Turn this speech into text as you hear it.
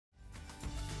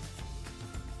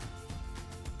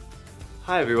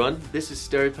Hi everyone, this is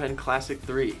SteriPEN Classic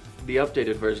 3, the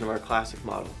updated version of our Classic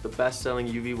model, the best-selling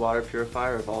UV water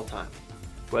purifier of all time.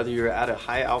 Whether you're at a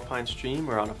high alpine stream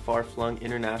or on a far-flung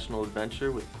international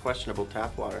adventure with questionable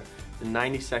tap water, the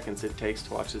 90 seconds it takes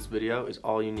to watch this video is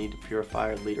all you need to purify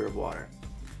a liter of water.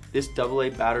 This AA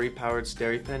battery-powered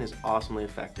SteriPEN is awesomely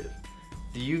effective.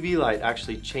 The UV light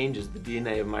actually changes the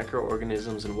DNA of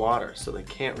microorganisms in water so they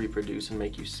can't reproduce and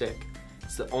make you sick.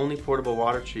 It's the only portable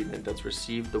water treatment that's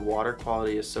received the Water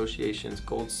Quality Association's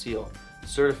Gold Seal,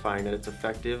 certifying that it's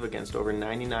effective against over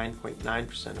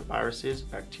 99.9% of viruses,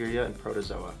 bacteria, and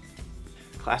protozoa.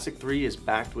 Classic 3 is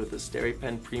backed with a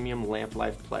SteriPEN Premium Lamp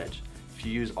Life Pledge. If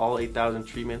you use all 8,000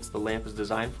 treatments the lamp is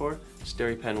designed for,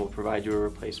 SteriPEN will provide you a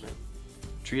replacement.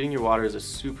 Treating your water is a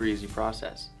super easy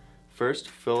process. First,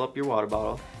 fill up your water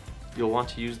bottle. You'll want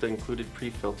to use the included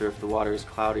pre-filter if the water is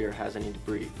cloudy or has any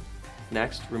debris.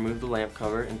 Next, remove the lamp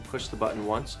cover and push the button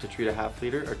once to treat a half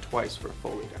liter or twice for a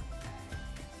full liter.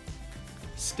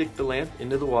 Stick the lamp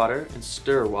into the water and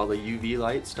stir while the UV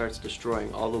light starts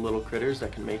destroying all the little critters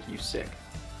that can make you sick.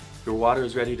 Your water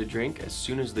is ready to drink as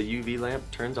soon as the UV lamp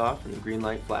turns off and the green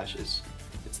light flashes.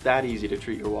 It's that easy to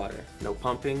treat your water. No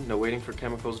pumping, no waiting for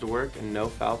chemicals to work, and no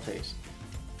foul taste.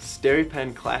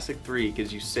 SteriPEN Classic 3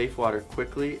 gives you safe water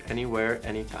quickly, anywhere,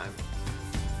 anytime.